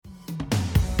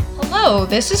Hello,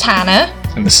 this is Hannah.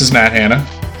 And this is Matt Hannah.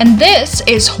 And this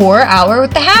is Horror Hour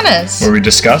with the Hannahs, where we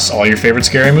discuss all your favorite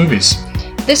scary movies.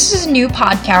 This is a new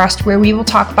podcast where we will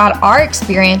talk about our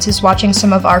experiences watching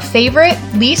some of our favorite,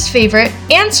 least favorite,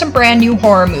 and some brand new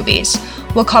horror movies.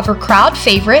 We'll cover crowd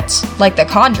favorites, like The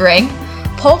Conjuring,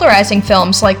 polarizing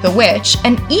films like The Witch,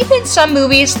 and even some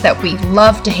movies that we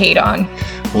love to hate on.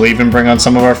 We'll even bring on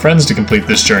some of our friends to complete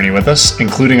this journey with us,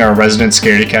 including our resident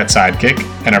scaredy cat sidekick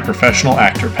and our professional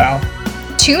actor pal.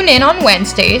 Tune in on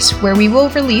Wednesdays, where we will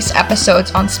release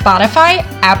episodes on Spotify,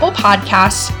 Apple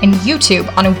Podcasts, and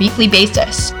YouTube on a weekly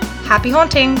basis. Happy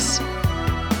hauntings!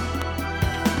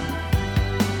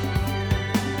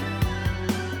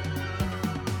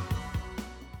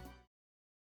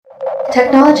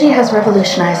 Technology has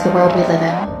revolutionized the world we live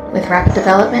in. With rapid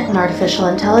development and artificial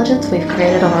intelligence, we've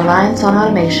created a reliance on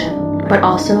automation, but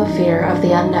also a fear of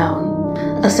the unknown.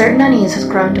 A certain unease has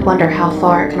grown to wonder how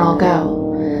far it can all go.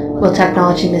 Will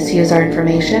technology misuse our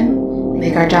information,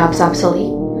 make our jobs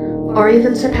obsolete, or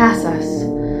even surpass us?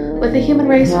 With the human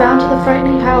race bound to the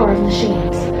frightening power of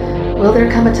machines, will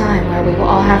there come a time where we will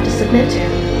all have to submit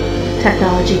to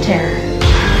technology terror?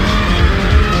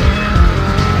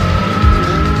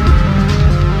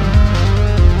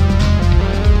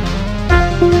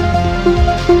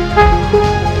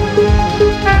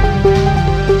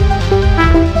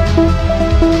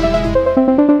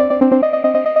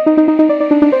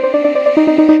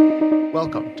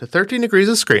 Welcome to 13 Degrees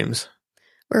of Screams,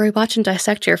 where we watch and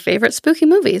dissect your favorite spooky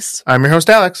movies. I'm your host,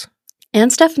 Alex.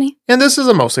 And Stephanie. And this is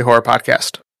a mostly horror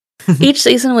podcast. Each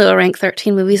season, we will rank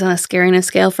 13 movies on a scariness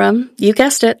scale from, you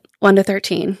guessed it, 1 to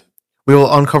 13. We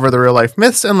will uncover the real-life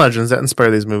myths and legends that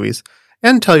inspire these movies,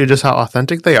 and tell you just how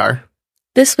authentic they are.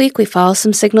 This week, we follow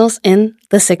some signals in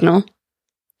The Signal.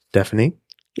 Stephanie?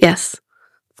 Yes.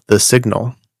 The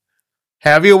Signal.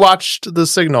 Have you watched The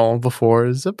Signal before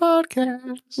as a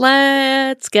podcast?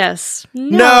 Let's guess.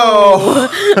 No!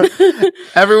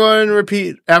 Everyone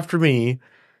repeat after me.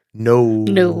 No.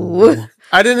 No.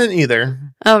 I didn't either.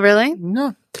 Oh, really?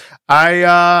 No. I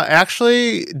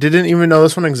actually didn't even know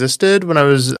this one existed when I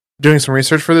was doing some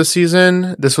research for this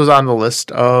season. This was on the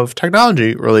list of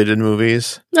technology-related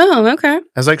movies. Oh, okay. I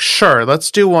was like, sure, let's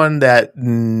do one that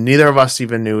neither of us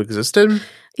even knew existed.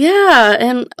 Yeah,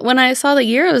 and when I saw the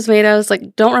year it was made, I was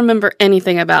like, don't remember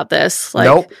anything about this.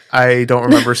 Nope. I don't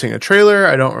remember seeing a trailer.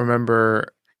 I don't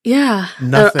remember... Yeah.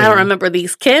 Nothing. I don't remember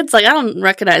these kids. Like, I don't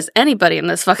recognize anybody in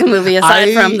this fucking movie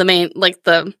aside from the main, like,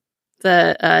 the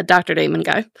Dr. Damon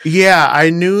guy. Yeah, I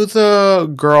knew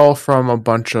the girl from a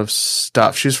bunch of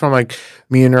stuff. She's from, like,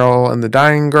 Me and Earl and the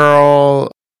Dying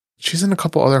Girl. She's in a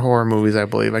couple other horror movies, I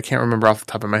believe. I can't remember off the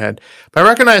top of my head. But I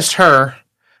recognized her.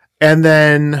 And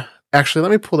then... Actually,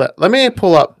 let me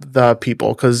pull up the people,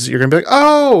 because you're going to be like,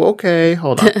 oh, okay,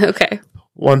 hold on. Okay.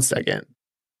 1 second.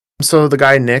 So the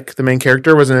guy, Nick, the main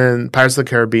character, was in Pirates of the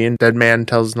Caribbean. Dead Man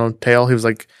Tells No Tale. He was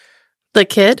like... The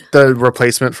kid? The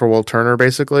replacement for Will Turner,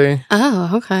 basically.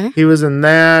 Oh, okay. He was in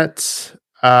that.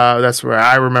 That's where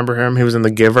I remember him. He was in The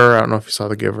Giver. I don't know if you saw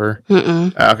The Giver.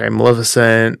 Mm-mm. Okay,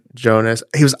 Maleficent, Jonas.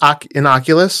 He was in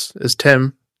Oculus as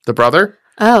Tim, the brother.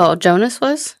 Oh, Jonas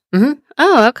was? Mm-hmm.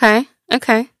 Oh, okay.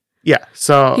 Okay. Yeah,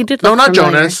 so... He did no, look not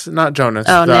familiar. Jonas. Not Jonas.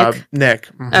 Oh, Nick? Nick.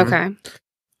 Mm-hmm. Okay.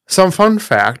 Some fun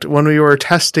fact, when we were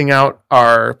testing out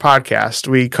our podcast,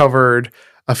 we covered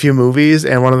a few movies,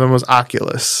 and one of them was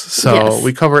Oculus. So Yes.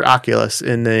 we covered Oculus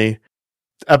in the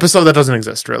episode that doesn't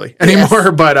exist really anymore.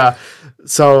 Yes. But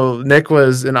so Nick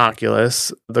was in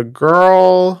Oculus. The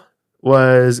girl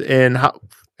was in...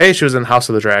 she was in House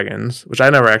of the Dragons, which I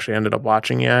never actually ended up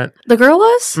watching yet. The girl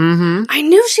was? Mm-hmm. I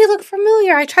knew she looked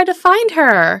familiar. I tried to find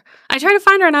her.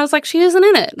 And I was like, she isn't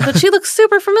in it. But she looks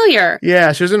super familiar.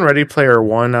 Yeah, she was in Ready Player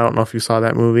One. I don't know if you saw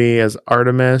that movie as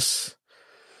Artemis.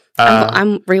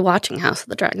 I'm rewatching House of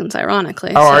the Dragons,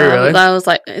 ironically. Oh, are you really? I was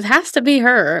like, it has to be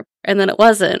her. And then it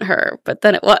wasn't her, but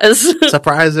then it was.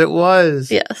 Surprise, it was.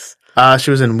 Yes.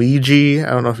 She was in Ouija.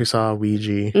 I don't know if you saw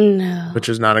Ouija. No. Which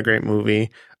is not a great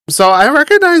movie. So I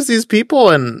recognize these people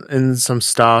in some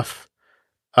stuff.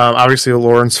 Obviously,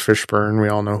 Lawrence Fishburne. We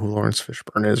all know who Lawrence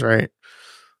Fishburne is, right?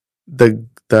 The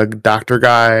doctor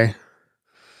guy,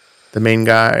 the main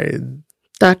guy.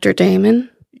 Dr. Damon?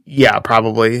 Yeah,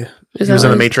 probably. He was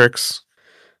in The Matrix.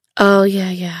 Oh,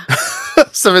 yeah.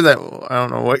 Something that I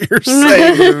don't know what you're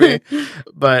saying to me.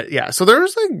 But yeah, so there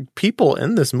was like people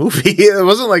in this movie. It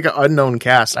wasn't like an unknown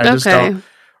cast. I just don't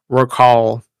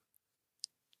recall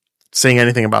seeing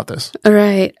anything about this.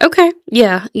 Right. Okay.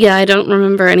 Yeah. I don't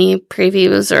remember any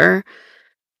previews or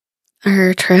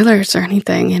trailers or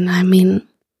anything. And I mean,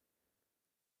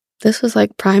 This was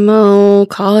like primo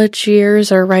college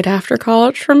years or right after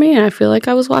college for me. And I feel like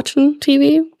I was watching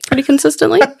TV pretty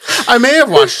consistently. I may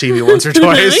have watched TV once or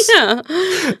twice. Yeah.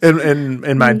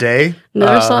 In my day.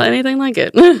 Never saw anything like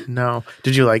it. No.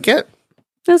 Did you like it?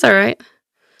 That's all right.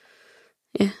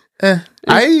 Yeah.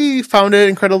 I found it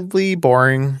incredibly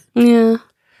boring. Yeah.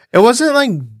 It wasn't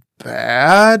like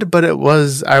bad, but I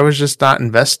was just not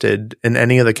invested in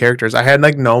any of the characters. I had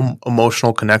like no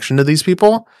emotional connection to these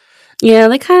people. Yeah,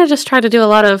 they kind of just try to do a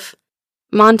lot of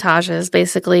montages,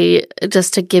 basically,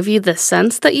 just to give you the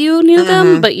sense that you knew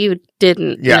them, but you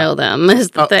didn't know them,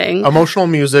 is the thing. Emotional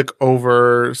music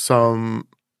over some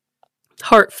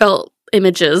heartfelt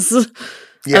images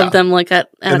of them like at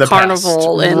a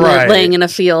carnival past. And they're laying in a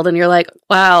field, and you're like,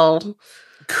 wow.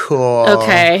 Cool.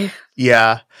 Okay.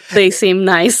 Yeah. They seem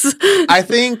nice. I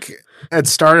think it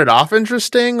started off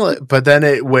interesting, but then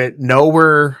it went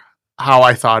nowhere how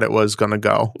I thought it was going to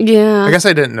go. Yeah. I guess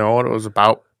I didn't know what it was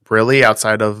about, really,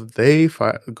 outside of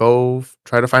go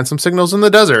try to find some signals in the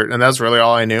desert. And that's really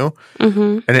all I knew.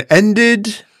 Mm-hmm. And it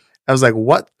ended, I was like,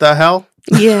 what the hell?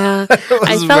 Yeah. It was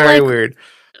I felt very like, weird.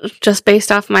 Just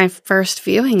based off my first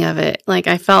viewing of it, like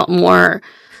I felt more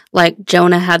like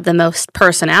Jonah had the most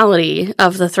personality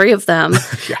of the three of them.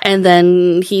 Yeah. And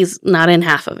then he's not in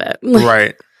half of it.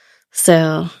 Right.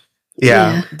 So.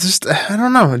 Yeah. Just, I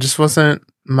don't know. It just wasn't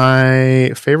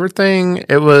my favorite thing.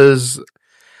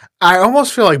 I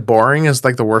almost feel like boring is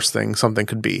like the worst thing something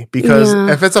could be, because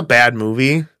if it's a bad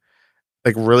movie,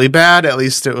 like really bad, at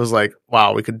least it was like,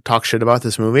 wow, we could talk shit about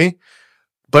this movie.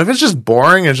 But if it's just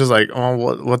boring, it's just like, oh,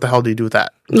 what the hell do you do with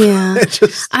that? Yeah.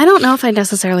 I don't know if I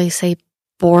necessarily say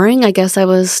boring. I guess I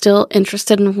was still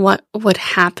interested in what would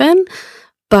happen,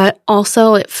 but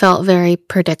also it felt very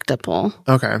predictable.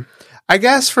 Okay. I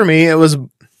guess for me,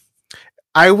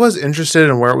 I was interested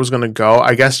in where it was going to go.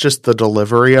 I guess just the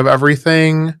delivery of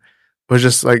everything was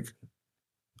just like,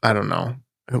 I don't know.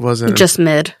 It wasn't just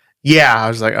mid. Yeah. I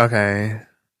was like, okay.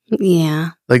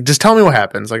 Yeah. Like, just tell me what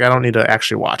happens. Like, I don't need to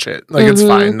actually watch it. Like, it's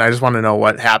fine. I just want to know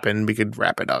what happened. We could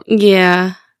wrap it up.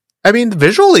 Yeah. I mean,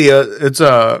 visually, it's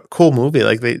a cool movie.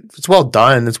 Like, it's well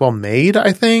done. It's well made,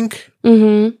 I think.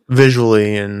 Mm-hmm.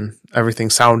 Visually, and everything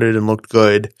sounded and looked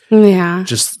good. Yeah.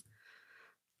 Just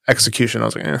execution, I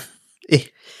was like,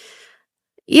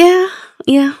 Yeah,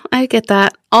 I get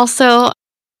that. Also,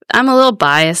 I'm a little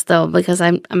biased though, because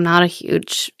I'm not a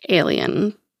huge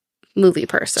Alien movie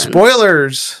person.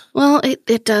 Spoilers. Well,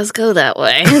 it does go that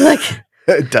way. Like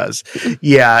it does.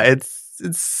 Yeah,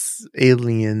 it's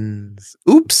Aliens.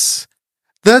 Oops.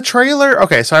 The trailer.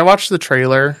 Okay, so I watched the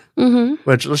trailer. Mm-hmm.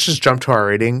 Which, let's just jump to our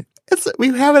rating. We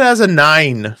have it as a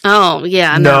 9. Oh,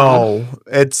 yeah. No,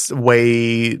 it's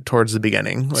way towards the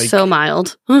beginning. Like, so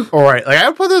mild. All right. Like, I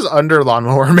would put this under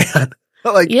Lawnmower Man.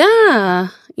 Like, yeah.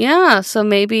 So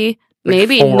maybe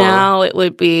 4. now it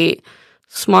would be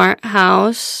Smart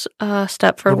House,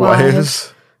 Stepford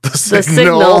Wives, The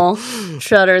Signal,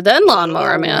 Shutter, then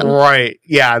Lawnmower Man. Right.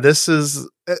 Yeah, it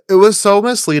was so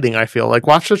misleading, I feel. Like,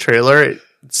 watch the trailer. It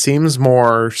seems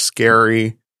more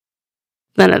scary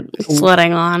than it's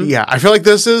letting on. Yeah, I feel like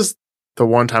this is the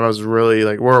one time I was really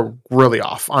like, we're really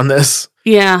off on this.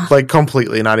 Yeah. Like,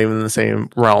 completely not even in the same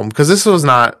realm. Because this was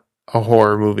not a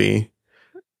horror movie.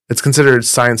 It's considered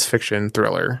science fiction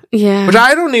thriller. Yeah. Which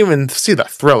I don't even see the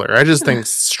thriller. I just think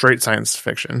straight science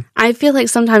fiction. I feel like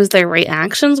sometimes their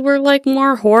reactions were like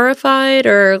more horrified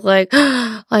or like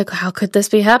how could this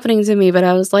be happening to me? But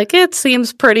I was like, it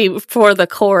seems pretty for the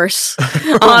course,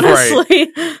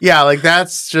 honestly. Right. Yeah, like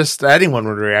that's just, anyone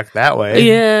would react that way.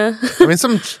 Yeah. I mean,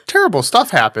 some terrible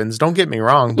stuff happens, don't get me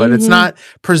wrong, but it's not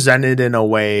presented in a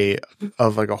way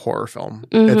of like a horror film.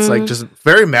 It's like just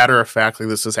very matter of fact, like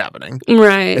this is happening.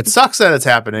 Right. It sucks that it's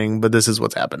happening, but this is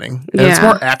what's happening. And it's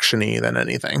more action-y than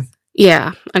anything.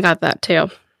 Yeah, I got that too.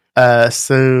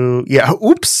 So, yeah,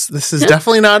 oops. This is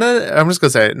definitely not I'm just going to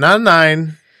say it, not a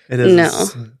 9. It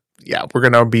is. No. Yeah, we're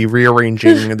going to be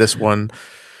rearranging this one.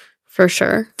 For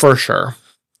sure. For sure.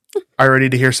 Are you ready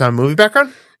to hear some movie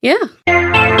background? Yeah.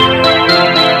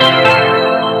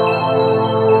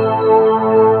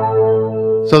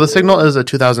 So, The Signal is a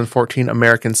 2014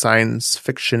 American science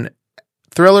fiction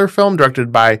thriller film directed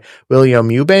by William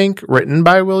Eubank, written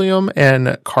by William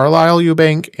and Carlisle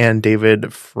Eubank and David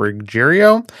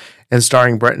Frigerio, and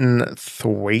starring Brenton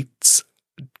Thwaites.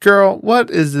 Girl, what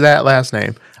is that last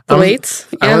name? Thwaites?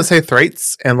 I want to say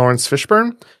Thwaites and Lawrence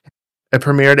Fishburne. It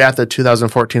premiered at the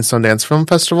 2014 Sundance Film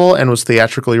Festival and was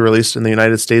theatrically released in the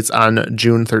United States on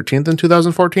June 13th in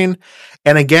 2014.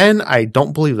 And again, I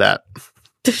don't believe that.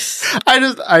 Yeah.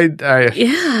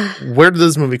 Where did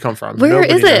this movie come from? Where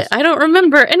is it? I don't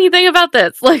remember anything about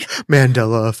this. Like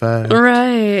Mandela effect.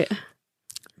 Right.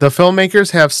 The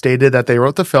filmmakers have stated that they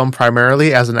wrote the film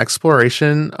primarily as an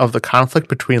exploration of the conflict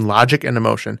between logic and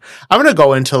emotion. I'm going to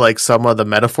go into like some of the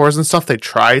metaphors and stuff they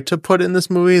tried to put in this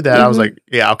movie that I was like,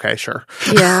 yeah, okay, sure.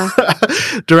 Yeah.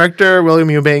 Director William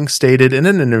Eubank stated in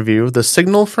an interview, "The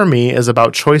signal for me is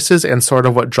about choices and sort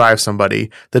of what drives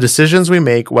somebody. The decisions we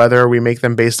make, whether we make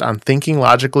them based on thinking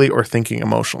logically or thinking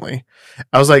emotionally."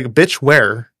 I was like, bitch,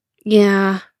 where?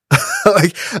 Yeah.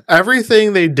 Like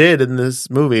everything they did in this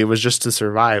movie was just to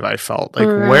survive. I felt like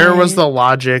where was the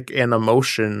logic and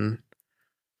emotion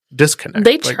disconnect?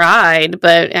 They tried,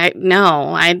 but I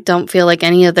don't feel like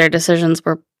any of their decisions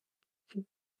were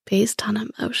based on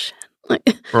emotion.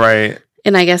 Right.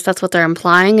 And I guess that's what they're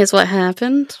implying is what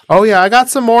happened. Oh yeah, I got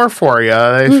some more for you.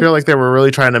 I feel like they were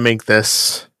really trying to make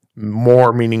this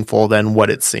more meaningful than what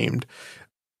it seemed.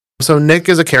 So Nick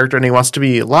is a character and he wants to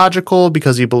be logical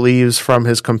because he believes from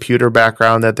his computer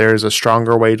background that there's a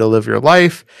stronger way to live your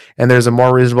life and there's a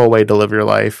more reasonable way to live your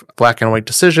life. Black and white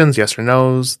decisions, yes or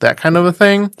no's, that kind of a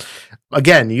thing.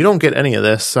 Again, you don't get any of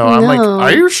this. So I'm like,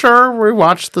 are you sure we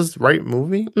watched the right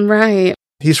movie? Right.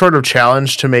 He's sort of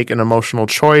challenged to make an emotional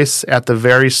choice. At the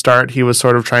very start, he was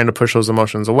sort of trying to push those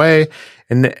emotions away.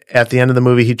 And at the end of the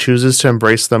movie, he chooses to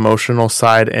embrace the emotional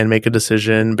side and make a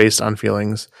decision based on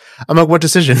feelings. I'm like, what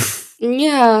decision?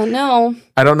 Yeah, no.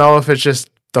 I don't know if it's just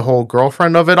the whole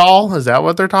girlfriend of it all. Is that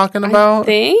what they're talking about? I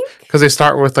think. Because they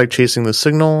start with like chasing the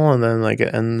signal and then like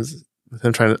it ends with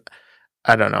him trying to,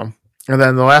 I don't know. And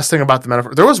then the last thing about the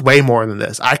metaphor, there was way more than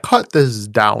this. I cut this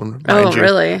down. Oh,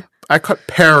 really? I cut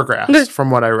paragraphs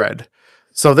from what I read.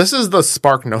 So this is the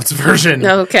Spark Notes version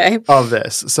of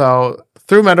this. So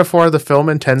through metaphor, the film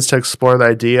intends to explore the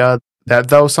idea that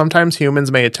though sometimes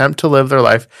humans may attempt to live their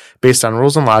life based on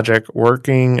rules and logic,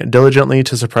 working diligently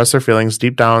to suppress their feelings,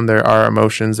 deep down there are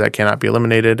emotions that cannot be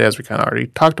eliminated, as we kind of already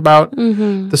talked about.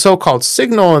 Mm-hmm. The so-called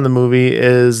signal in the movie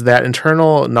is that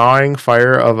internal gnawing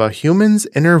fire of a human's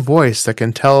inner voice that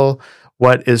can tell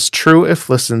what is true if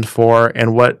listened for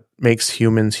and what makes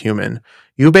humans human.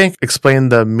 Eubank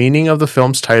explained the meaning of the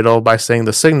film's title by saying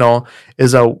the signal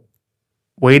is a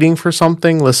waiting for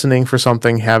something, listening for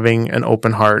something, having an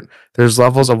open heart. There's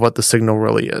levels of what the signal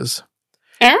really is.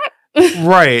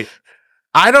 Right.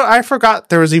 I forgot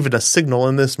there was even a signal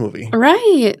in this movie.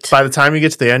 Right. By the time you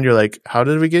get to the end, you're like, how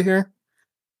did we get here?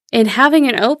 And having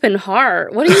an open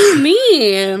heart. What do you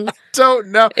mean? Don't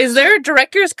know. Is there a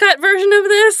director's cut version of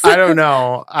this? I don't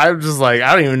know. I'm just like,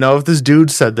 I don't even know if this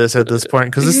dude said this at this point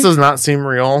because this does not seem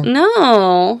real.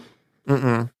 No.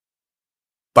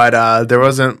 But there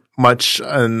wasn't much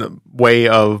in way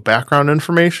of background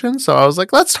information. So I was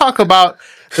like, let's talk about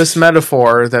this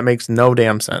metaphor that makes no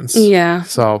damn sense. Yeah.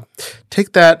 So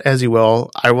take that as you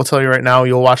will. I will tell you right now,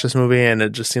 you'll watch this movie and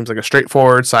it just seems like a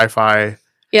straightforward sci-fi.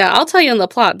 Yeah, I'll tell you in the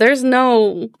plot. There's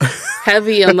no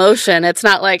heavy emotion. It's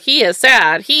not like he is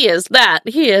sad, he is that,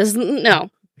 he is... No.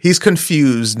 He's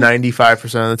confused 95%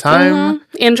 of the time.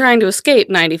 Mm-hmm. And trying to escape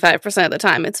 95% of the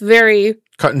time. It's very...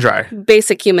 cut and dry.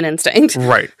 Basic human instinct.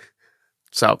 Right.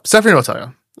 So, Stephanie will tell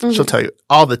you. Mm-hmm. She'll tell you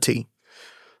all the tea.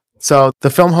 So, the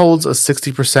film holds a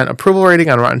 60% approval rating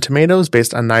on Rotten Tomatoes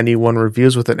based on 91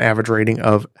 reviews with an average rating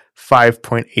of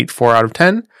 5.84 out of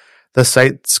 10. The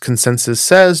site's consensus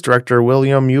says director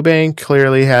William Eubank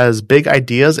clearly has big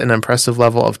ideas and impressive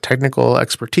level of technical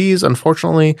expertise.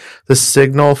 Unfortunately, the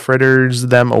signal fritters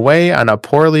them away on a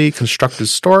poorly constructed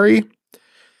story.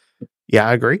 Yeah,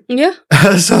 I agree. Yeah.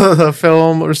 So the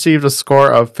film received a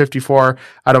score of 54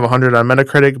 out of 100 on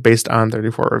Metacritic based on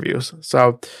 34 reviews.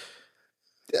 So,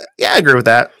 yeah, I agree with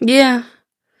that. Yeah.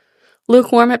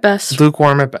 Lukewarm at best.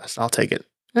 Lukewarm at best. I'll take it.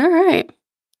 All right.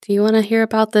 Do you want to hear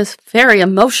about this very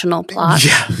emotional plot?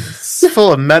 Yeah. It's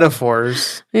full of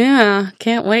metaphors. Yeah.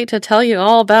 Can't wait to tell you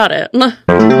all about it.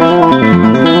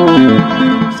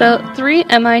 So, 3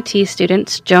 MIT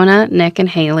students, Jonah, Nick, and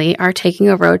Haley, are taking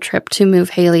a road trip to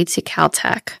move Haley to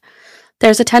Caltech.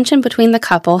 There's a tension between the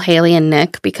couple, Haley and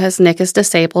Nick, because Nick is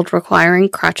disabled, requiring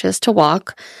crutches to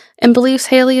walk, and believes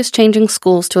Haley is changing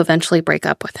schools to eventually break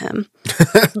up with him.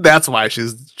 That's why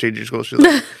she's changing schools. She's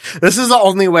like, this is the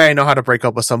only way I know how to break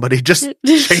up with somebody. Just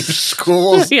change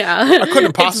schools. Yeah. I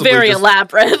couldn't possibly. It's very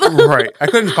elaborate. Right. I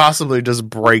couldn't possibly just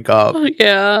break up.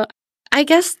 Yeah. I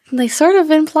guess they sort of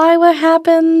imply what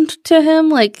happened to him.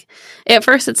 Like, at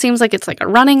first it seems like it's like a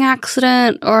running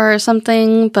accident or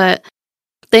something, but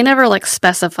they never like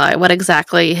specify what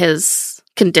exactly his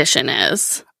condition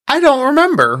is. I don't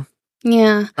remember.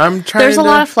 Yeah. There's a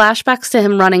lot of flashbacks to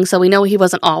him running, so we know he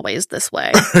wasn't always this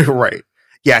way. Right.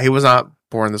 Yeah, he was not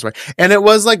born this way. And it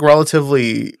was like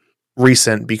relatively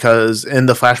recent because in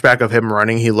the flashback of him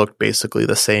running, he looked basically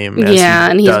the same as he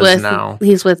does now.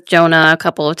 He's with Jonah a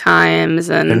couple of times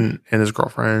and his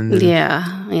girlfriend.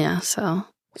 Yeah. So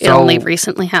it only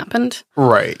recently happened.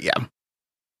 Right, yeah.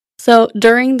 So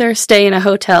during their stay in a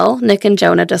hotel, Nick and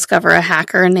Jonah discover a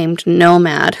hacker named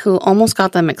Nomad who almost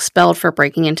got them expelled for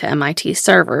breaking into MIT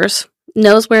servers,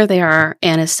 knows where they are,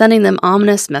 and is sending them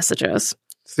ominous messages.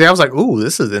 See, I was like, ooh,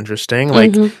 this is interesting.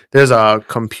 Like, there's a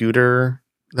computer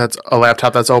that's a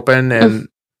laptop that's open and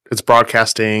it's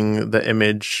broadcasting the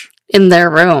image in their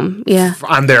room,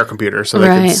 on their computer, so they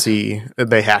can see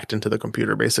they hacked into the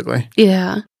computer, basically.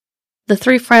 Yeah. The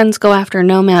three friends go after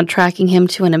Nomad, tracking him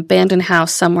to an abandoned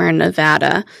house somewhere in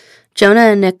Nevada. Jonah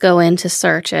and Nick go in to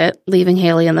search it, leaving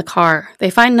Haley in the car. They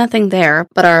find nothing there,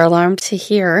 but are alarmed to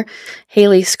hear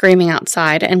Haley screaming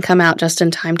outside and come out just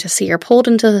in time to see her pulled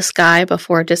into the sky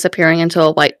before disappearing into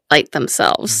a white light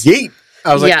themselves. Yeet!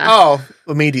 I was like, oh,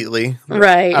 immediately.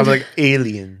 Right. I was like,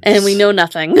 aliens. And we know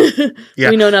nothing.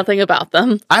 We know nothing about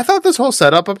them. I thought this whole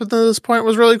setup up until this point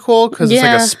was really cool because it's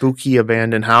like a spooky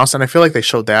abandoned house. And I feel like they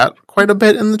showed that quite a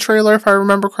bit in the trailer, if I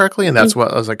remember correctly. And that's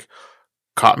what I was like,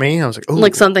 caught me. I was like, oh.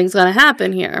 Like something's going to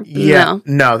happen here. Yeah.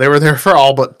 No, they were there for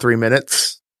all but 3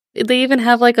 minutes. They even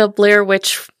have like a Blair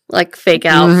Witch like fake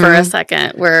out for a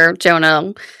second where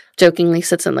Jonah jokingly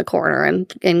sits in the corner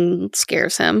and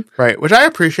scares him. Right, which I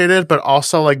appreciated, but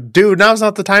also like, dude, now's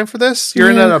not the time for this. You're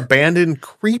in an abandoned,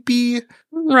 creepy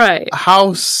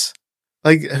house.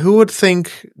 Like, who would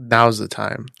think now's the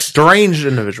time? Deranged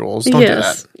individuals. Don't do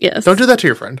that. Yes. Don't do that to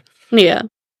your friend. Yeah.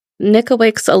 Nick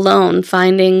awakes alone,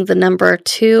 finding the number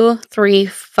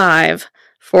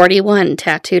 23541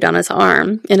 tattooed on his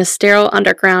arm in a sterile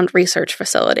underground research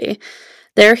facility.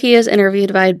 There he is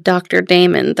interviewed by Dr.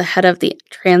 Damon, the head of the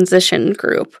transition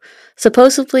group,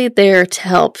 supposedly there to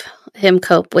help him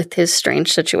cope with his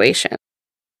strange situation.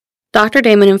 Dr.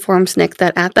 Damon informs Nick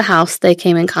that at the house they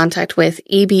came in contact with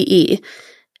EBE,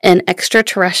 an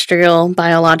extraterrestrial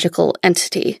biological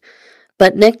entity.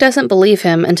 But Nick doesn't believe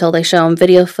him until they show him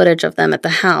video footage of them at the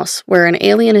house, where an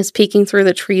alien is peeking through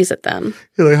the trees at them.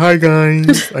 You're like, hi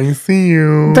guys, I see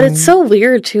you. But it's so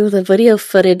weird too, the video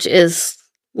footage is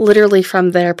literally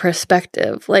from their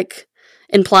perspective, like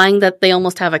implying that they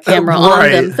almost have a camera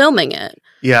on them filming it.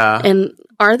 Yeah. And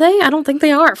are they? I don't think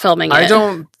they are filming it. I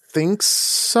don't think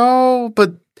so,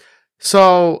 but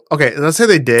okay, let's say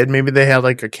they did. Maybe they had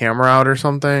like a camera out or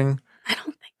something. I don't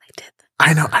think they did.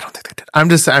 I don't think they did. I'm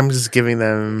just giving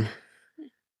them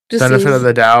benefit of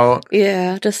the doubt.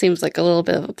 Yeah, just seems like a little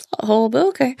bit of a plot hole, but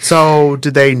okay. So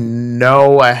did they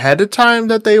know ahead of time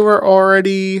that they were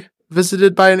already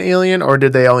visited by an alien, or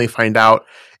did they only find out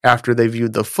after they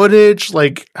viewed the footage?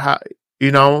 Like, how,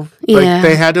 like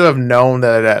they had to have known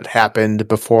that it had happened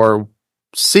before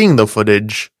seeing the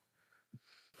footage,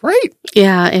 right?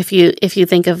 Yeah, if you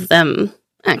think of them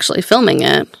actually filming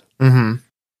it.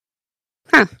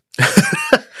 Huh.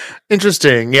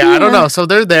 Interesting. Yeah, I don't know. So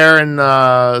they're there,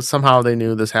 and somehow they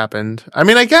knew this happened. I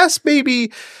mean, I guess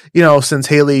maybe, since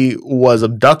Haley was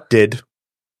abducted,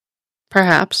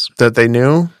 perhaps that they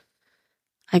knew.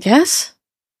 I guess.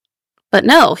 But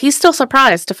no, he's still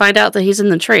surprised to find out that he's in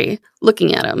the tree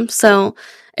looking at him. So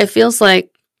it feels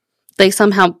like they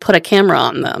somehow put a camera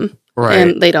on them. Right.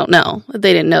 And they don't know.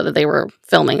 They didn't know that they were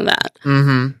filming that.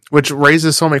 Which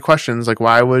raises so many questions. Like,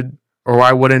 why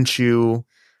wouldn't you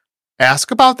ask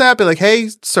about that? Be like, hey,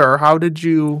 sir, how did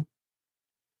you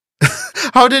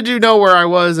know where I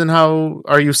was, and how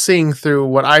are you seeing through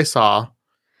what I saw?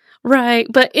 Right.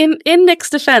 But in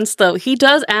Nick's defense, though, he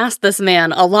does ask this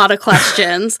man a lot of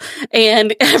questions.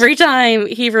 And every time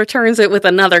he returns it with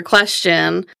another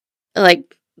question,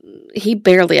 like, he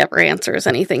barely ever answers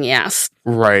anything he asks.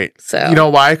 Right. So you know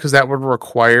why? Because that would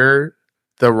require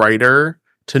the writer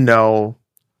to know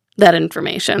that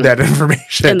information.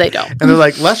 And they don't. And they're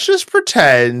like, let's just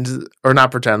pretend, or not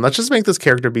pretend, let's just make this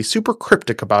character be super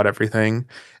cryptic about everything.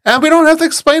 And we don't have to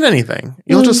explain anything.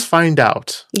 You'll just find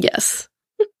out. Yes.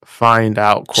 Find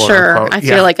out, quote unquote. I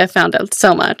feel like I found out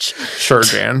so much. Sure,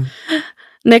 Jan.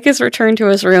 Nick is returned to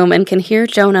his room and can hear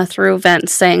Jonah through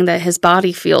vents saying that his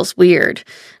body feels weird.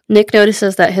 Nick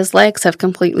notices that his legs have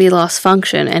completely lost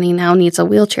function and he now needs a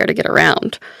wheelchair to get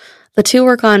around. The two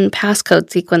work on passcode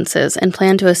sequences and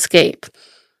plan to escape.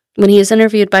 When he is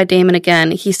interviewed by Damon again,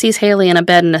 he sees Haley in a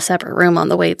bed in a separate room on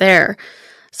the way there.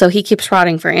 So he keeps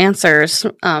prodding for answers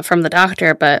from the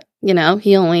doctor, but,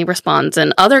 he only responds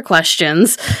in other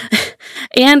questions.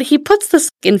 And he puts this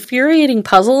infuriating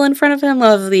puzzle in front of him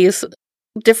of these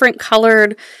different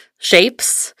colored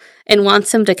shapes. and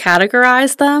wants him to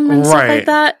categorize them and stuff like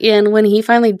that. And when he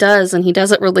finally does, and he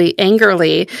does it really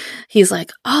angrily, he's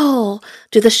like, "Oh,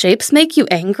 do the shapes make you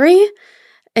angry?"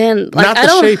 And like, not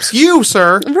the shapes, you,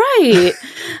 sir. Right.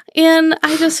 And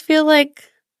I just feel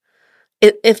like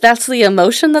if that's the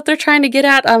emotion that they're trying to get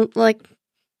at, I'm like,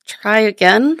 try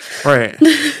again. Right.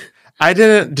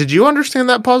 Did you understand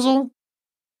that puzzle?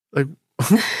 Like,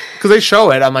 because they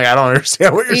show it. I'm like, I don't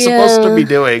understand what you're supposed to be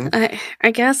doing.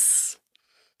 I guess,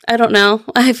 I don't know.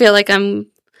 I feel like I'm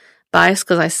biased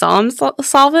because I saw him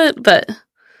solve it, but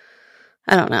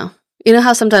I don't know. You know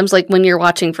how sometimes, like, when you're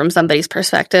watching from somebody's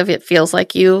perspective, it feels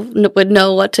like you would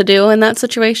know what to do in that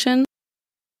situation?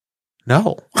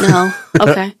 No. No.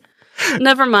 Okay.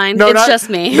 Never mind. No, it's just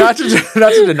me. not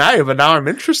to deny it, but now I'm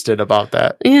interested about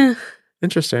that. Yeah.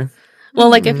 Interesting. Well,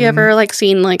 like, if you ever, like,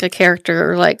 seen, like, a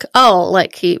character, like, oh,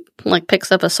 like, he, like, picks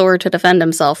up a sword to defend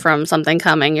himself from something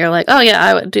coming, you're like, oh, yeah,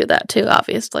 I would do that, too,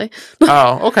 obviously.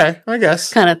 Oh, okay, I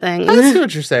guess. Kind of thing. I see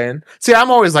what you're saying. See, I'm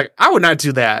always like, I would not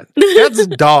do that. That's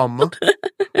dumb.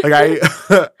 Like,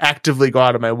 I actively go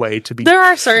out of my way to be... There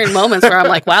are certain moments where I'm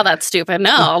like, wow, that's stupid.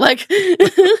 No, like,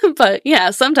 but,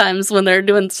 yeah, sometimes when they're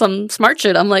doing some smart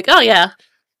shit, I'm like, oh, yeah,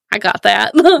 I got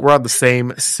that. We're on the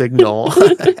same signal.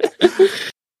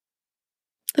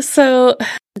 So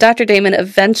Dr. Damon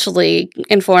eventually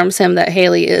informs him that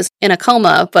Haley is in a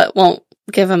coma, but won't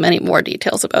give him any more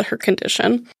details about her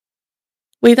condition.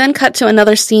 We then cut to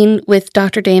another scene with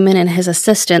Dr. Damon and his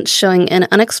assistant showing an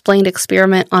unexplained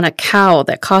experiment on a cow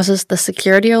that causes the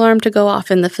security alarm to go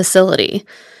off in the facility.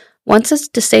 Once it's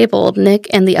disabled, Nick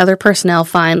and the other personnel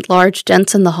find large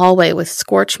dents in the hallway with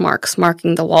scorch marks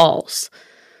marking the walls.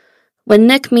 When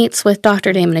Nick meets with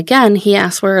Dr. Damon again, he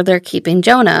asks where they're keeping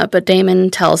Jonah, but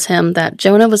Damon tells him that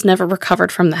Jonah was never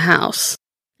recovered from the house,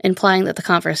 implying that the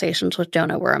conversations with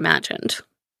Jonah were imagined.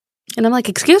 And I'm like,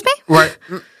 excuse me? Right.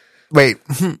 Wait.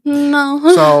 No.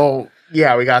 So,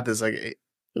 yeah, we got this, like...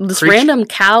 This random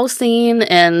cow scene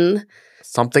and...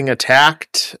 Something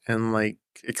attacked and, like,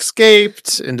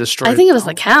 escaped and destroyed... I think it was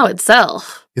the cow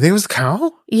itself. You think it was the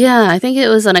cow? Yeah, I think it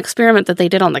was an experiment that they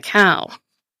did on the cow.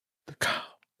 The cow.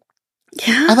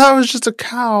 Yeah. I thought it was just a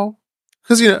cow.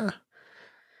 Because,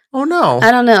 oh no.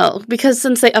 I don't know. Because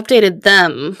since they updated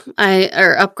them,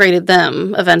 upgraded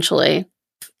them eventually,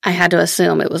 I had to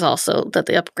assume it was also that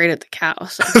they upgraded the cow.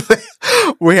 So.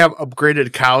 We have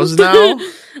upgraded cows now?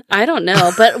 I don't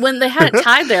know. But when they had it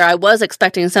tied there, I was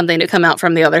expecting something to come out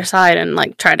from the other side and,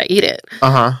 like, try to eat it.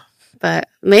 Uh-huh. But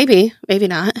maybe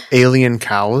not. Alien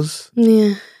cows?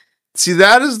 Yeah. See,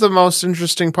 that is the most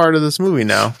interesting part of this movie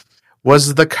now.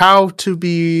 Was the cow to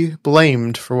be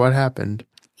blamed for what happened?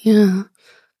 Yeah.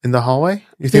 In the hallway?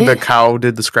 You think the cow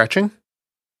did the scratching?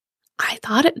 I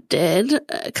thought it did.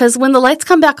 Because when the lights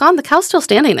come back on, the cow's still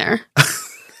standing there.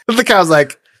 The cow's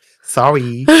like,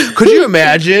 sorry. Could you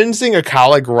imagine seeing a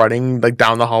cow, like, running, like,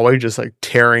 down the hallway, just, like,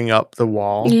 tearing up the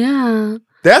wall? Yeah.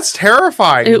 That's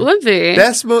terrifying. It would be.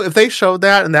 If they showed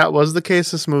that and that was the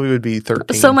case, this movie would be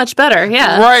 13. So much better,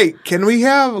 yeah. Right. Can we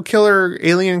have a killer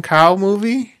alien cow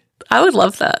movie? I would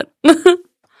love that.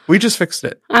 We just fixed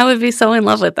it. I would be so in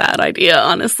love with that idea,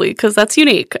 honestly, because that's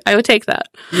unique. I would take that.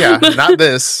 Yeah, not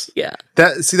this. Yeah.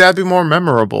 That'd be more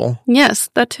memorable. Yes,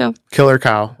 that too. Killer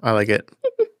cow. I like it.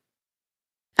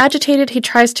 Agitated, he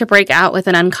tries to break out with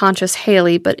an unconscious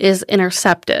Haley, but is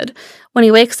intercepted. When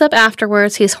he wakes up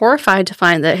afterwards, he's horrified to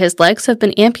find that his legs have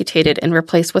been amputated and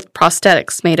replaced with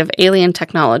prosthetics made of alien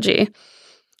technology.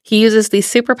 He uses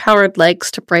these superpowered legs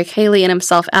to break Haley and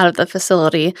himself out of the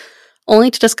facility,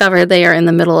 only to discover they are in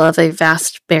the middle of a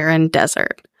vast, barren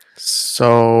desert.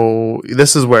 So,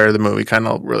 this is where the movie kind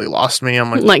of really lost me.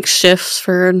 I'm like shifts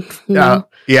for...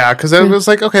 Yeah, because it was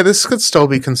like, okay, this could still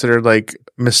be considered, like,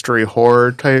 mystery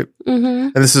horror type. Mm-hmm.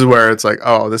 And this is where it's like,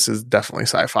 oh, this is definitely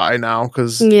sci-fi now,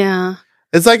 because... Yeah.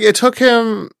 It's like, it took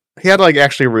him... He had to, like,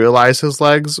 actually realize his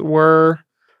legs were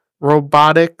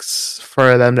robotics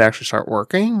for them to actually start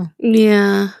working.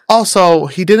 Yeah. Also,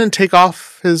 he didn't take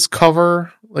off his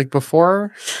cover, like,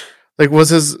 before. Like, was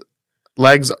his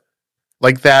legs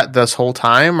like that this whole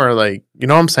time? Or, like, you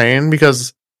know what I'm saying?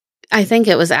 Because I think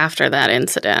it was after that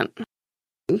incident.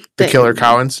 The killer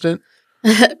cow incident?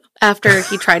 After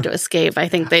he tried to escape, I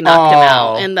think they knocked him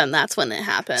out, and then that's when it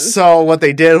happened. So what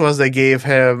they did was they gave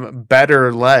him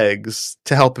better legs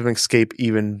to help him escape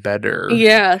even better.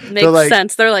 Yeah, makes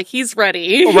sense. They're like, he's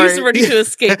ready. Right. He's ready to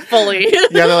escape fully. Yeah,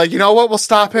 they're like, you know what? We'll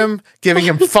stop him, giving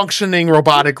him functioning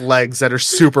robotic legs that are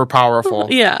super powerful.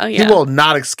 Yeah. He will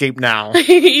not escape now.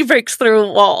 He breaks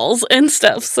through walls and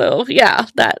stuff. So yeah,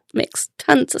 that makes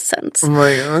tons of sense. I'm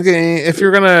like, okay, if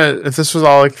this was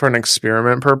all like for an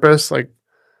experiment purpose, like,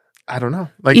 I don't know.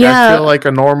 Like, Yeah. I feel like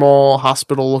a normal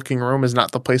hospital-looking room is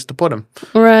not the place to put him.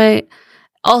 Right.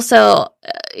 Also,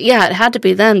 yeah, it had to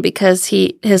be then because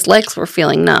his legs were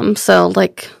feeling numb. So,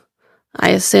 like,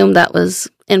 I assume that was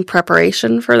in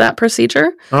preparation for that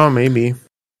procedure. Oh, maybe.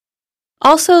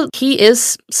 Also, he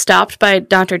is stopped by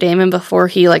Dr. Damon before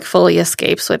he, like, fully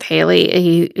escapes with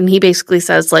Haley. And he basically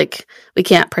says, like, we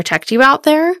can't protect you out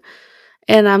there.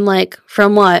 And I'm like,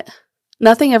 from what?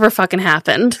 Nothing ever fucking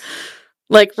happened.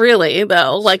 Like, really,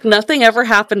 though. Like, nothing ever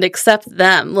happened except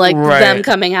them. Like, them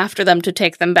coming after them to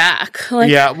take them back.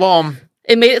 Like, yeah, well...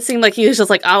 It made it seem like he was just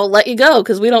like, I'll let you go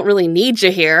because we don't really need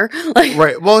you here. Like,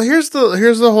 right. Well, here's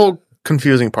the whole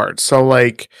confusing part. So,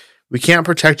 like, we can't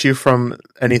protect you from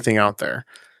anything out there.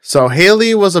 So,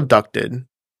 Haley was abducted.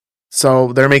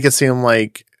 So, they're making it seem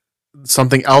like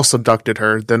something else abducted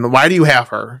her. Then why do you have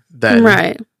her then?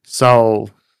 Right. So...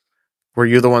 Were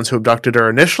you the ones who abducted her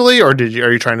initially, or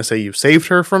are you trying to say you saved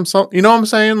her from some? You know what I'm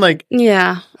saying? Like,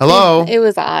 yeah. Hello. It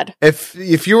was odd. If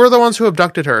you were the ones who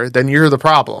abducted her, then you're the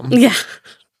problem. Yeah.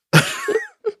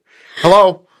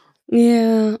 Hello.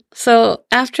 Yeah. So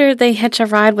after they hitch a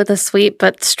ride with a sweet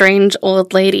but strange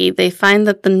old lady, they find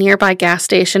that the nearby gas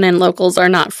station and locals are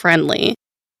not friendly,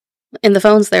 and the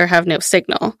phones there have no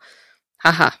signal.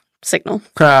 Haha. Signal.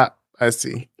 I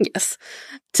see. Yes.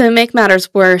 To make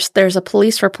matters worse, there's a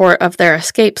police report of their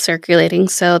escape circulating,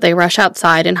 so they rush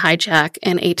outside and hijack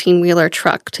an 18-wheeler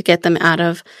truck to get them out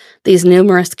of these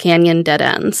numerous canyon dead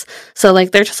ends. So,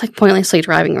 like, they're just, like, pointlessly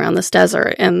driving around this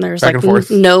desert, and there's, Back like, and forth.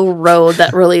 no road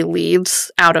that really leads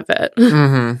out of it.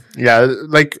 Mm-hmm. Yeah,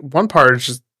 like, one part is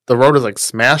just the road is, like,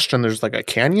 smashed, and there's, like, a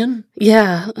canyon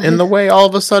Yeah. in the way all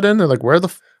of a sudden. They're like, where'd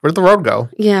the road go?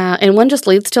 Yeah, and one just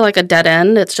leads to, like, a dead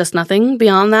end. It's just nothing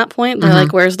beyond that point. They're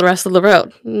like, where's the rest of the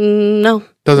road? No.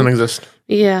 Doesn't exist.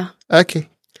 Yeah. Okay.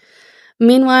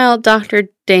 Meanwhile, Dr.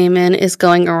 Damon is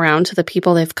going around to the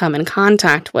people they've come in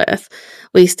contact with.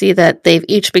 We see that they've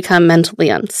each become mentally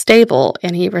unstable,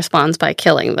 and he responds by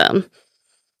killing them.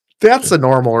 That's a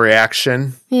normal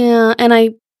reaction. Yeah, and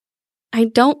I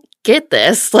don't get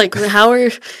this. Like,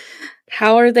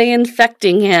 how are they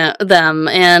infecting them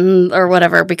and or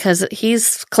whatever? Because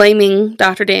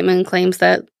Dr. Damon claims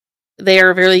that they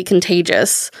are very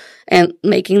contagious and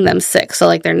making them sick. So,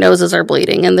 like, their noses are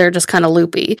bleeding and they're just kind of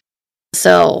loopy.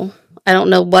 So, I don't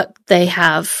know what they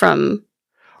have from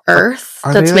Earth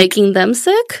that's making them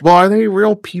sick. Well, are they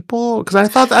real people? Because I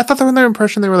thought they were under the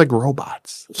impression they were like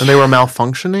robots and they were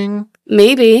malfunctioning.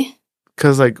 Maybe.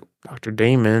 Because, like, Dr.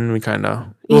 Damon,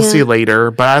 we'll see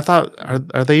later. But I thought,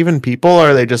 are they even people? Or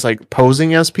are they just, like,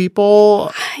 posing as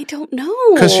people? I don't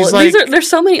know. Because she's like... There's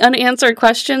so many unanswered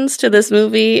questions to this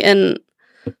movie, and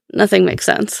nothing makes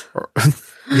sense.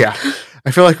 Yeah.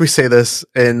 I feel like we say this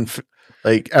in,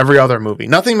 like, every other movie.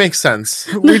 Nothing makes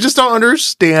sense. We just don't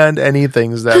understand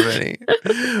anything, Stephanie.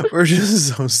 We're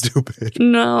just so stupid.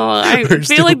 No, I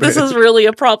feel like this is really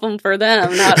a problem for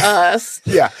them, not us.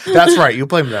 Yeah, that's right. You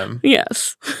blame them.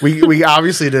 Yes. We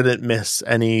obviously didn't miss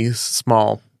any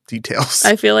small details.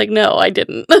 I feel like, no, I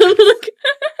didn't.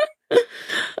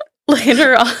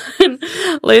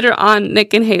 Later on,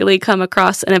 Nick and Haley come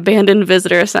across an abandoned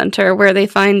visitor center where they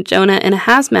find Jonah in a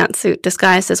hazmat suit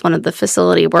disguised as one of the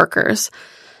facility workers.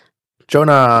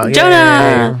 Jonah!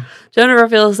 Jonah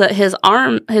reveals that his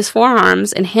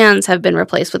forearms and hands have been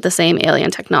replaced with the same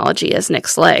alien technology as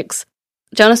Nick's legs.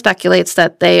 Jonah speculates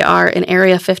that they are in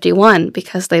Area 51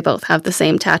 because they both have the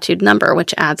same tattooed number,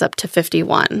 which adds up to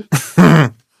 51.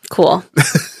 Cool.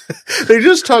 They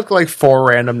just took, like, 4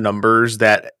 random numbers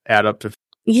that add up to...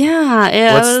 Yeah,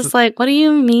 I was like, what do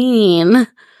you mean?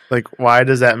 Like, why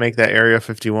does that make that Area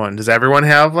 51? Does everyone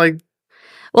have, like...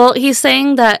 Well, he's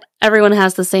saying that everyone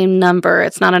has the same number.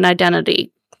 It's not an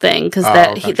identity thing, because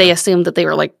they assumed that they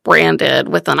were, like, branded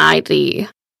with an ID,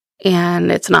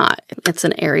 and it's not. It's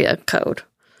an area code.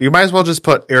 You might as well just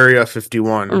put Area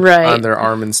 51 on their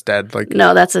arm instead. Like,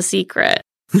 no, that's a secret.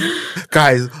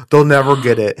 Guys, they'll never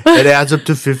get it. It adds up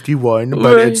to 51,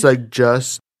 but it's, like,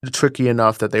 just tricky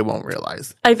enough that they won't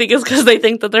realize. I think it's because they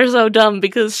think that they're so dumb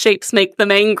because shapes make them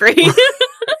angry.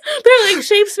 They're like,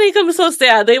 shapes make them so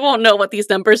sad. They won't know what these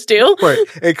numbers do. Right.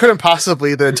 It couldn't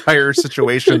possibly be the entire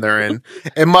situation they're in.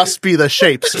 It must be the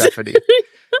shape, Stephanie.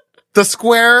 The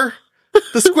square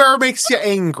makes you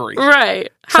angry. Right.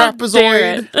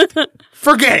 Trapezoid.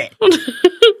 Forget it.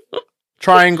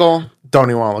 Triangle. Don't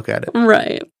even want to look at it.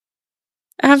 Right.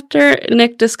 After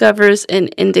Nick discovers an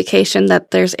indication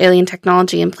that there's alien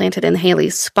technology implanted in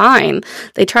Haley's spine,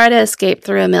 they try to escape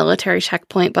through a military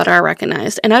checkpoint but are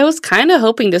recognized. And I was kind of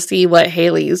hoping to see what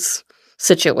Haley's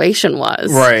situation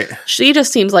was. Right. She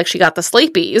just seems like she got the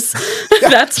sleepies.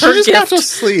 That's her gift. She just got to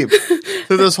sleep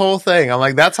through this whole thing. I'm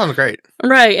like, that sounds great.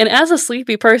 Right. And as a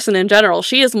sleepy person in general,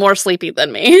 she is more sleepy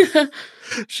than me.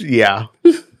 Yeah.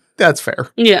 That's fair.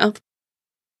 Yeah.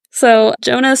 So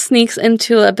Jonah sneaks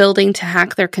into a building to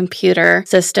hack their computer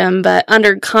system, but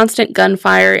under constant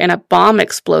gunfire and a bomb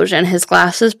explosion, his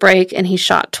glasses break and he's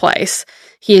shot twice.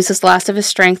 He uses the last of his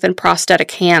strength and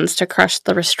prosthetic hands to crush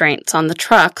the restraints on the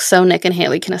truck so Nick and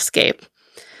Haley can escape.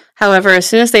 However, as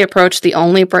soon as they approach the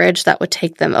only bridge that would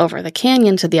take them over the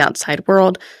canyon to the outside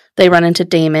world, they run into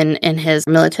Damon and his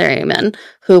military men,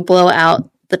 who blow out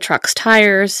the truck's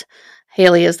tires.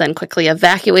 Haley is then quickly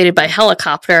evacuated by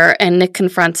helicopter, and Nick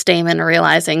confronts Damon,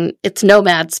 realizing it's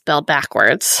Nomad spelled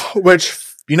backwards. Which,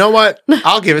 you know what?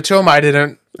 I'll give it to him. I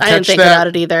didn't think about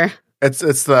it either.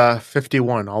 It's the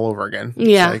 51 all over again.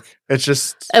 Yeah. It's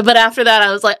just... But after that,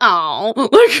 I was like, oh.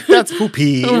 That's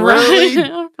poopy.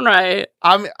 Really? Right.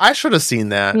 I should have seen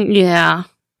that. Yeah.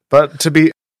 But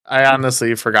I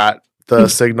honestly forgot the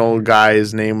signal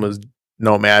guy's name was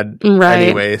Nomad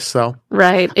anyway, so...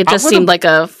 Right. It just seemed like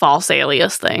a false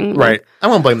alias thing. Right. I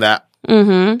won't blame that.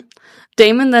 Mm-hmm.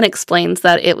 Damon then explains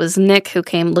that it was Nick who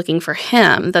came looking for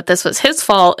him, that this was his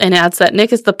fault, and adds that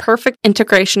Nick is the perfect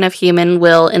integration of human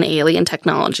will and alien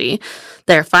technology.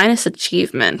 Their finest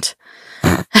achievement.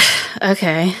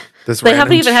 Okay. They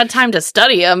haven't even had time to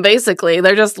study him, basically.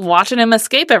 They're just watching him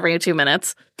escape every 2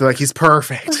 minutes. They're like, he's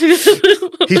perfect.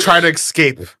 He tried to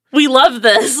escape. We love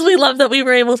this. We love that we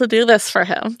were able to do this for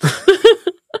him.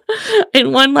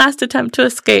 In one last attempt to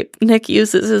escape, Nick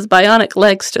uses his bionic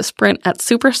legs to sprint at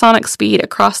supersonic speed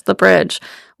across the bridge,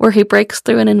 where he breaks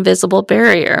through an invisible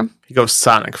barrier. He goes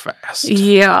sonic fast.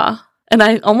 Yeah. And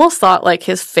I almost thought, like,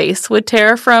 his face would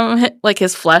tear from, like,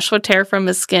 his flesh would tear from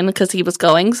his skin because he was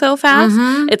going so fast.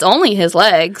 Mm-hmm. It's only his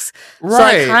legs. Right. So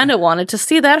I kind of wanted to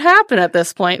see that happen at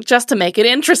this point, just to make it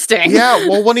interesting. Yeah,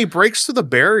 well, when he breaks through the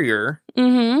barrier,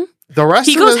 mm-hmm.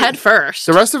 He goes head first.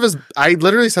 The rest of I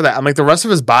literally said that. I'm like, the rest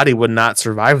of his body would not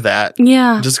survive that.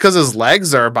 Yeah. Just because his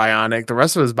legs are bionic, the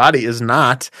rest of his body is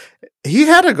not. He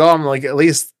had to go on like at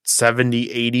least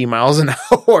 70, 80 miles an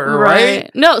hour, right?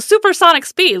 No, supersonic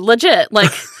speed, legit.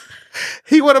 Like,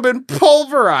 he would have been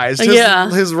pulverized.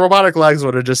 His robotic legs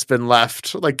would have just been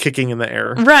left, like, kicking in the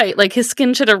air. Right. Like, his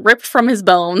skin should have ripped from his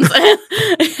bones.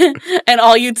 And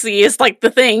all you'd see is, like,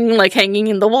 the thing, like, hanging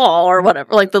in the wall or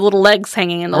whatever. Like, the little legs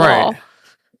hanging in the wall.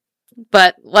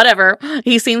 But whatever.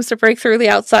 He seems to break through the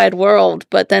outside world.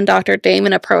 But then Dr.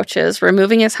 Damon approaches,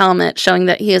 removing his helmet, showing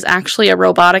that he is actually a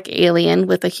robotic alien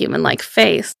with a human-like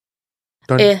face.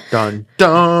 Dun, dun,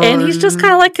 dun. And he's just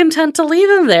kind of like content to leave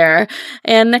him there.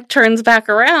 And Nick turns back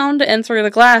around and through the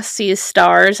glass sees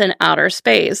stars and outer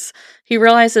space. He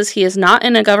realizes he is not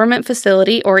in a government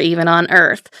facility or even on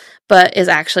Earth, but is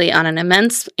actually on an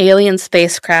immense alien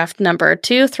spacecraft number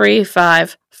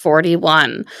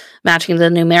 23541, matching the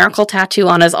numerical tattoo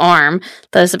on his arm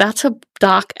that is about to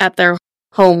dock at their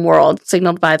home world,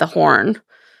 signaled by the horn.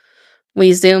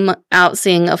 We zoom out,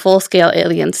 seeing a full-scale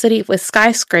alien city with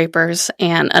skyscrapers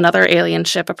and another alien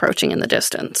ship approaching in the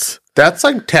distance. That's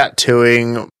like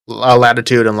tattooing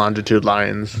latitude and longitude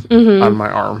lines on my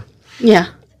arm. Yeah.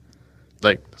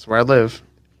 Like, that's where I live.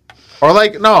 Or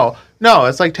like, no,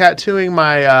 it's like tattooing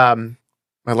my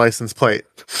my license plate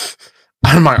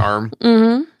on my arm.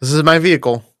 Mm-hmm. This is my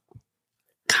vehicle.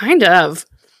 Kind of.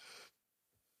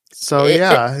 So,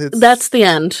 that's the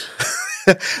end.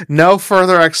 No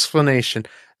further explanation.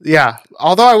 Yeah,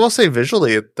 although I will say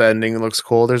visually the ending looks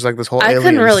cool. There's like this whole I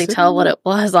couldn't really tell what it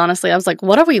was, honestly. I was like,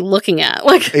 what are we looking at?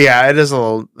 Like, yeah, it is a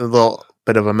little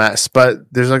bit of a mess, but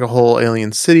there's like a whole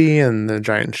alien city and the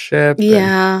giant ship.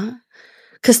 Yeah.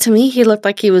 Because to me, he looked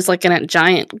like he was like in a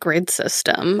giant grid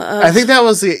system. I think that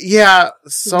was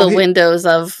the windows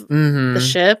of the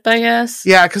ship, I guess.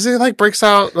 Yeah, because it like breaks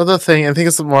out of the thing. I think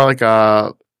it's more like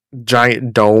a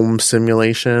giant dome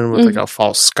simulation with like a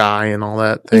false sky and all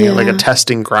that thing, like a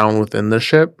testing ground within the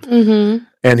ship. Mm-hmm.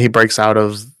 And he breaks out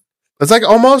of, it's like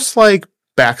almost like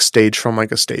backstage from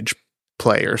like a stage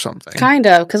play or something. Kind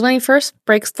of, because when he first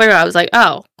breaks through, I was like,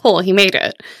 oh, cool, he made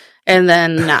it. And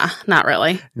then, nah, not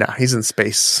really. Nah, he's in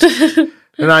space. They're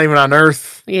not even on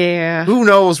Earth. Yeah. Who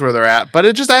knows where they're at, but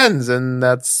it just ends, and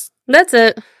that's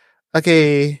it.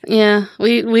 Okay. Yeah,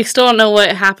 we still don't know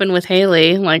what happened with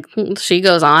Haley. Like, she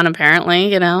goes on,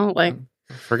 apparently, like...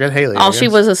 Forget Haley. All she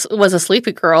was a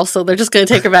sleepy girl, so they're just going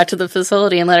to take her back to the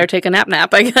facility and let her take a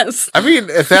nap, I guess. I mean,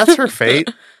 if that's her fate...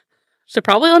 She'll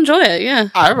probably enjoy it, yeah.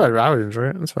 I would enjoy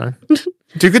it. That's fine.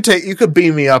 You could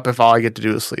beam me up if all I get to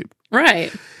do is sleep.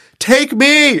 Right. Take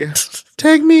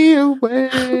me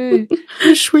away,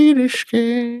 you Swedish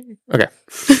king. Okay,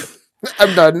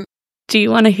 I'm done. Do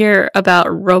you want to hear about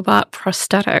robot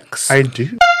prosthetics? I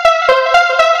do.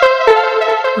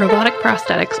 Robotic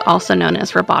prosthetics, also known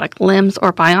as robotic limbs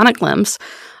or bionic limbs,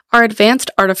 are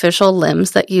advanced artificial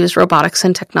limbs that use robotics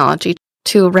and technology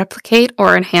to replicate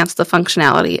or enhance the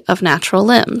functionality of natural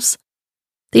limbs.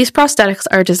 These prosthetics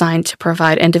are designed to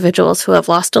provide individuals who have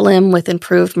lost a limb with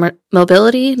improved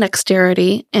mobility,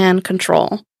 dexterity, and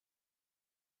control.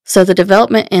 So the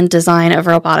development and design of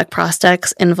robotic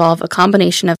prosthetics involve a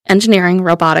combination of engineering,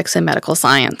 robotics, and medical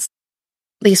science.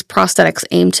 These prosthetics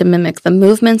aim to mimic the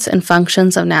movements and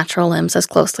functions of natural limbs as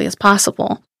closely as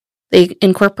possible. They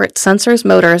incorporate sensors,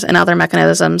 motors, and other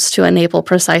mechanisms to enable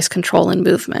precise control and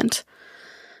movement.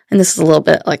 And this is a little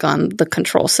bit like on the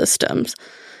control systems.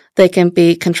 They can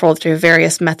be controlled through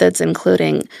various methods,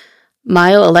 including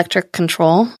myoelectric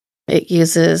control. It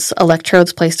uses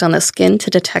electrodes placed on the skin to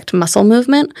detect muscle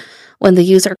movement. When the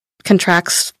user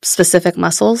contracts specific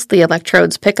muscles, the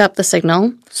electrodes pick up the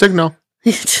signal.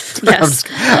 Yes.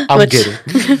 I'm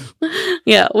kidding.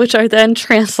 Yeah, which are then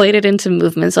translated into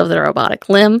movements of the robotic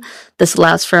limb. This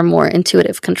allows for more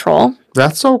intuitive control.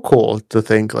 That's so cool to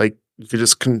think, like, you could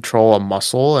just control a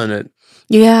muscle and it...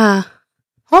 Yeah.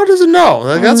 How does it know?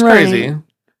 Like, that's crazy.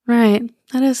 Right.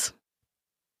 That is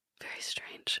very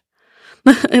strange.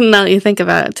 And now you think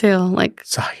about it, too. Like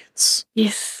Science.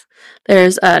 Yes.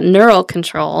 There's neural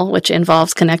control, which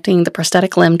involves connecting the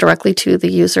prosthetic limb directly to the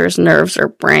user's nerves or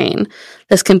brain.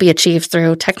 This can be achieved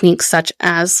through techniques such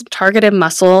as targeted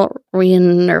muscle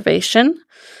reinnervation,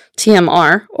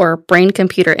 TMR, or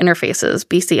brain-computer interfaces,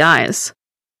 BCIs.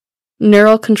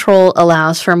 Neural control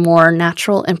allows for more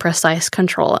natural and precise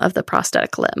control of the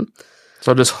prosthetic limb.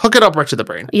 So just hook it up right to the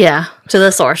brain. Yeah, to the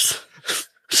source.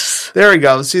 There we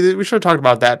go. See, we should have talked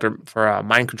about that for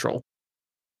mind control.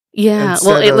 Yeah, Instead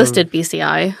well, it of- listed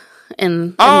BCI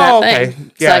in that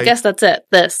thing. Yeah. So I guess that's it.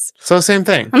 This. So same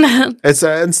thing. It's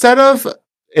instead of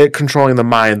it controlling the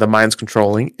mind's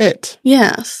controlling it.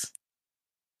 Yes.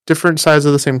 Different sides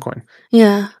of the same coin.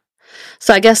 Yeah.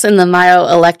 So I guess in the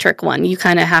myoelectric one, you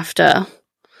kind of have to,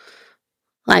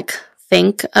 like,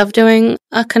 think of doing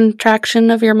a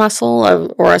contraction of your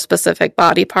muscle or a specific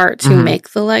body part to make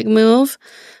the leg move.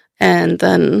 And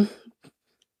then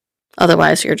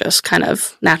otherwise, you're just kind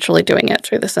of naturally doing it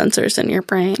through the sensors in your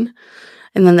brain.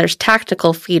 And then there's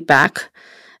tactical feedback.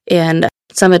 And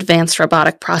some advanced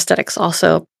robotic prosthetics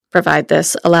also provide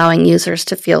this, allowing users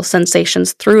to feel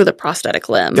sensations through the prosthetic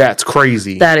limb. That's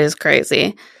crazy. That is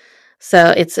crazy.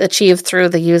 So it's achieved through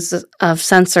the use of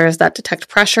sensors that detect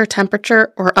pressure,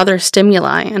 temperature, or other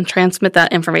stimuli and transmit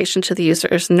that information to the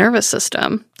user's nervous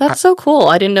system. That's so cool.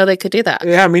 I didn't know they could do that.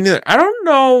 Yeah, me neither. I don't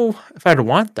know if I'd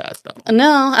want that, though.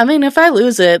 No, I mean, if I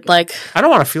lose it, like... I don't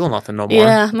want to feel nothing no more.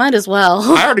 Yeah, might as well.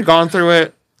 I already gone through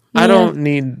it. I don't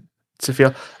need to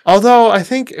feel... Although, I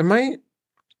think it might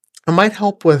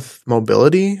help with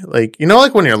mobility. Like, you know,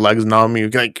 like when your leg's numb, you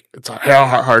like it's a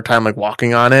hard time like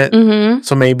walking on it. Mm-hmm.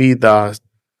 So maybe the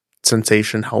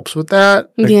sensation helps with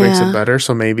that. Like makes it better.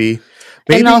 So maybe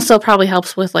and also probably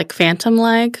helps with like phantom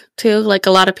leg too. Like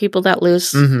a lot of people that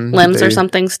lose limbs or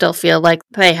something still feel like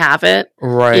they have it,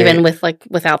 right? Even with like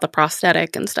without the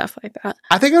prosthetic and stuff like that.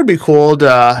 I think it would be cool to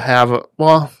have.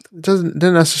 Well, it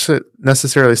didn't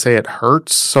necessarily say it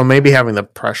hurts. So maybe having the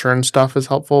pressure and stuff is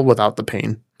helpful without the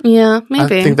pain. Yeah,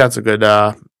 maybe. I think that's a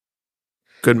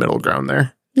good middle ground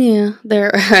there. Yeah,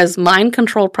 there is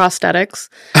mind-controlled prosthetics.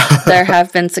 There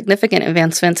have been significant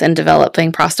advancements in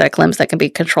developing prosthetic limbs that can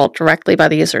be controlled directly by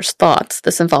the user's thoughts.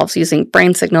 This involves using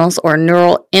brain signals or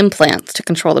neural implants to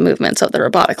control the movements of the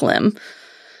robotic limb.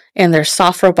 And there's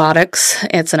soft robotics.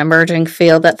 It's an emerging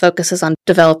field that focuses on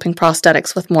developing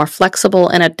prosthetics with more flexible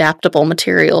and adaptable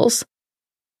materials.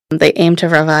 They aim to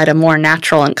provide a more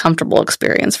natural and comfortable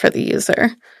experience for the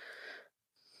user.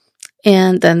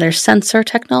 And then there's sensor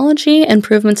technology.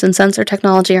 Improvements in sensor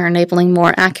technology are enabling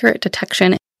more accurate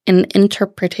detection and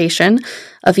interpretation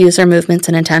of user movements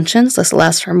and intentions. This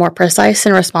allows for more precise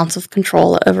and responsive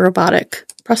control of robotic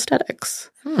prosthetics.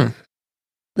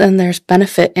 Then there's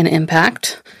benefit and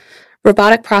impact.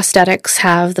 Robotic prosthetics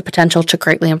have the potential to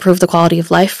greatly improve the quality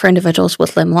of life for individuals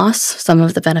with limb loss. Some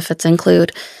of the benefits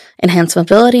include enhanced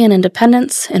mobility and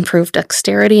independence, improved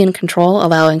dexterity and control,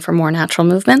 allowing for more natural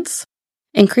movements,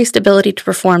 increased ability to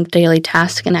perform daily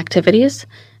tasks and activities,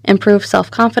 improved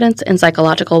self-confidence and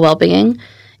psychological well-being,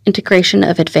 integration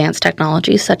of advanced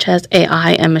technologies such as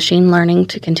AI and machine learning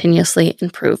to continuously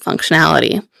improve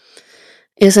functionality.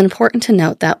 It is important to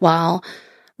note that while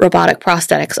Robotic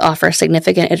prosthetics offer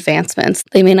significant advancements.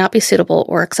 They may not be suitable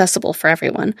or accessible for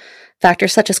everyone.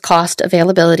 Factors such as cost,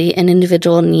 availability, and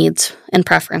individual needs and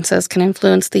preferences can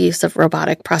influence the use of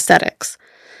robotic prosthetics.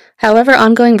 However,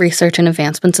 ongoing research and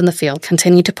advancements in the field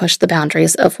continue to push the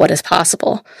boundaries of what is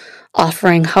possible,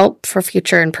 offering hope for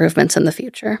future improvements in the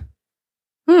future.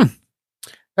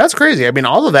 That's crazy. I mean,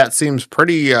 all of that seems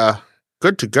pretty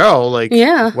good to go. Like,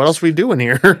 yeah. What else we doing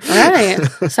here? Right.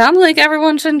 Sounds like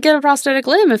everyone should get a prosthetic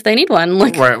limb if they need one.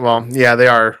 Like, right. Well, yeah, they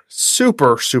are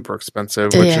super, super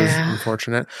expensive, which is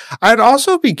unfortunate. I'd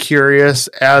also be curious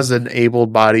as an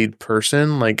able-bodied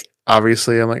person, like,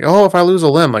 obviously, I'm like, oh, if I lose a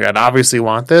limb, like, I'd obviously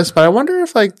want this. But I wonder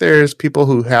if, like, there's people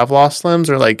who have lost limbs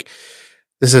or, like,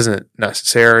 this isn't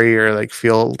necessary or, like,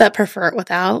 feel... that prefer it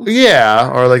without.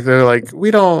 Yeah. Or, like, they're like, we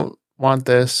don't want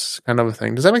this kind of a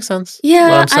thing. Does that make sense?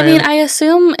 Yeah. I mean, I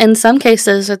assume in some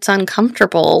cases it's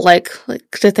uncomfortable. Like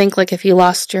to think, like, if you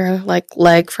lost your, like,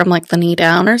 leg from, like, the knee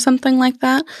down or something like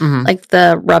that, like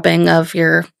the rubbing of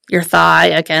your thigh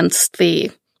against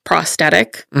the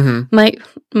prosthetic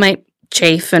might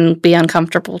chafe and be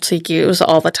uncomfortable to use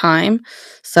all the time.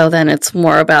 So then it's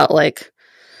more about, like,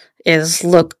 is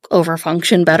look over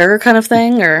function better kind of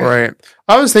thing, or right.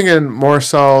 I was thinking more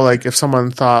so like if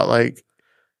someone thought like,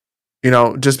 you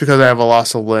know, just because I have a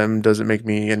loss of limb doesn't make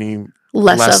me any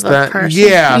less of than a person.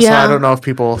 Yeah, so I don't know if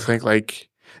people think like,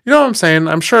 you know what I'm saying?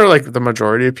 I'm sure like the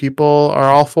majority of people are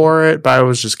all for it, but I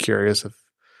was just curious if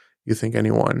you think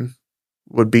anyone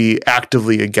would be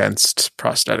actively against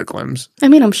prosthetic limbs. I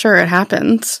mean, I'm sure it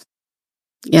happens.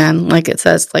 Yeah, and like it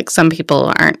says, like some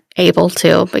people aren't able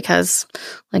to because,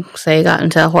 like, say you got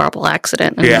into a horrible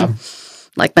accident and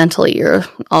like mentally you're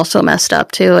also messed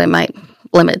up too. It might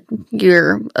limit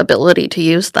your ability to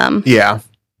use them. Yeah.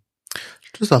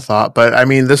 Just a thought. But I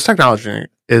mean, this technology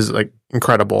is like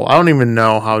incredible. I don't even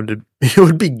know how it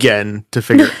would begin to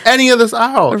figure any of this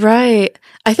out. Right.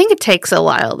 I think it takes a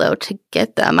while though to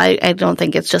get them. I don't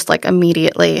think it's just like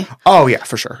immediately. Oh yeah,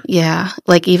 for sure. Yeah.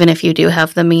 Like even if you do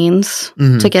have the means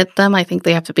to get them, I think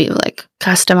they have to be like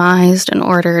customized and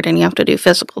ordered and you have to do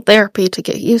physical therapy to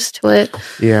get used to it.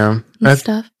 Yeah.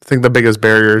 Stuff. I think the biggest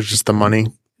barrier is just the money.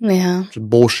 Yeah. Just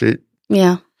bullshit.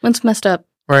 Yeah. It's messed up.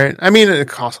 Right. I mean, it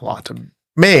costs a lot to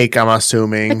make, I'm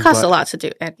assuming. It costs a lot to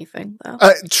do anything, though.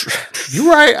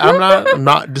 You're right. I'm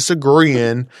not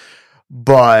disagreeing,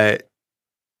 but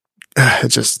it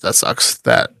just, that sucks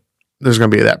that there's going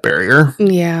to be that barrier.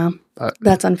 Yeah.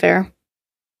 That's unfair.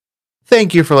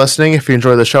 Thank you for listening. If you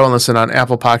enjoy the show and listen on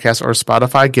Apple Podcasts or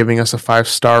Spotify, giving us a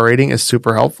 5-star rating is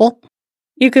super helpful.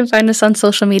 You can find us on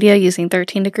social media using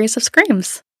 13 Degrees of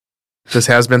Screams. This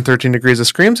has been 13 Degrees of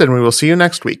Screams, and we will see you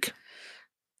next week.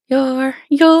 You're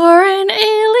an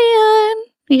alien.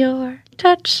 Your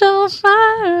touch so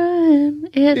fine.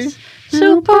 It's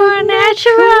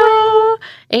supernatural.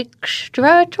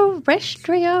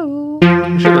 Extraterrestrial.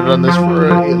 We should have done this for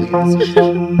aliens.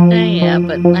 Yeah,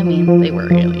 but I mean, they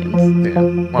were aliens. Yeah.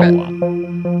 Well.